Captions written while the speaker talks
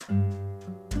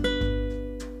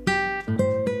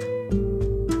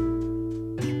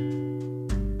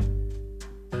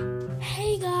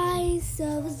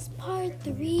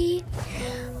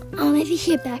you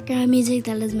hear background music,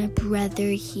 that is my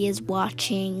brother. He is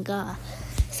watching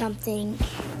something.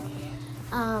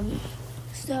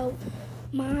 So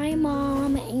my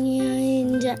mom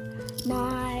and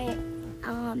my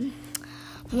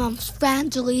mom's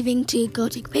friends are leaving to go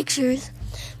take pictures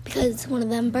because one of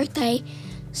them birthday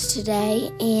is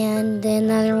today, and the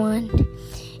another one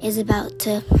is about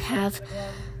to have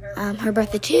her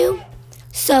birthday too.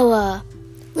 So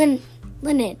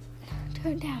Lynette,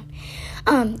 turn it down.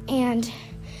 And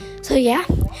so yeah.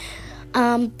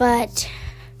 So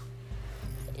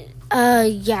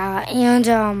yeah,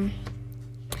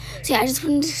 I just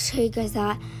wanted to show you guys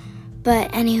that.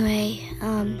 But anyway,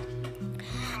 I'm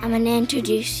gonna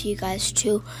introduce you guys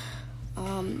to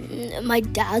my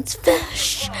dad's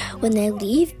fish when they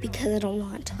leave, because I don't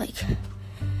want to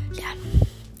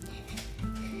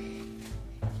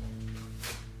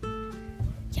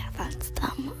that's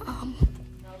them.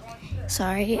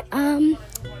 Sorry.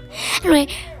 Anyway,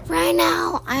 right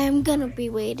now I'm gonna be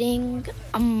waiting.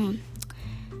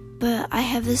 But I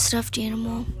have this stuffed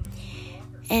animal,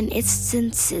 and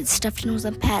since it's stuffed animals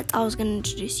and pets, I was gonna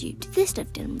introduce you to this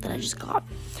stuffed animal that I just got.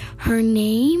 Her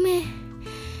name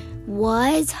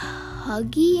was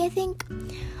Huggy, I think.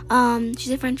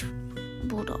 She's a French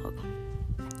bulldog.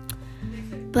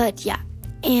 But yeah,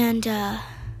 and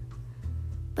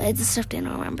but it's a stuffed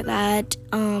animal. Remember that.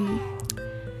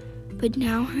 But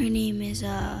now her name is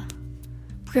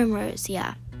Primrose.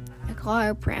 Yeah, I call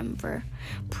her Prim for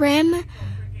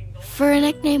a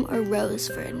nickname, or Rose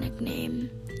for a nickname.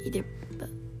 Either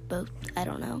both. I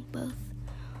don't know, both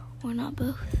or not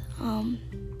both. I'll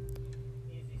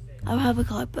probably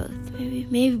call her both.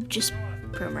 Maybe just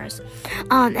Primrose.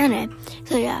 Anyway,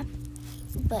 so yeah.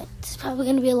 But it's probably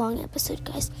gonna be a long episode,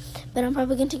 guys. But I'm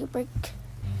probably gonna take a break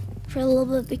for a little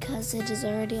bit because it is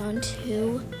already on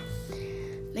 2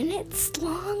 minutes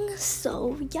long.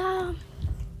 So yeah.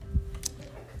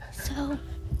 So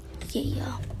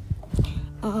yeah.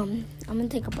 I'm gonna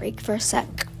take a break for a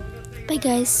sec. Bye,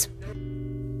 guys.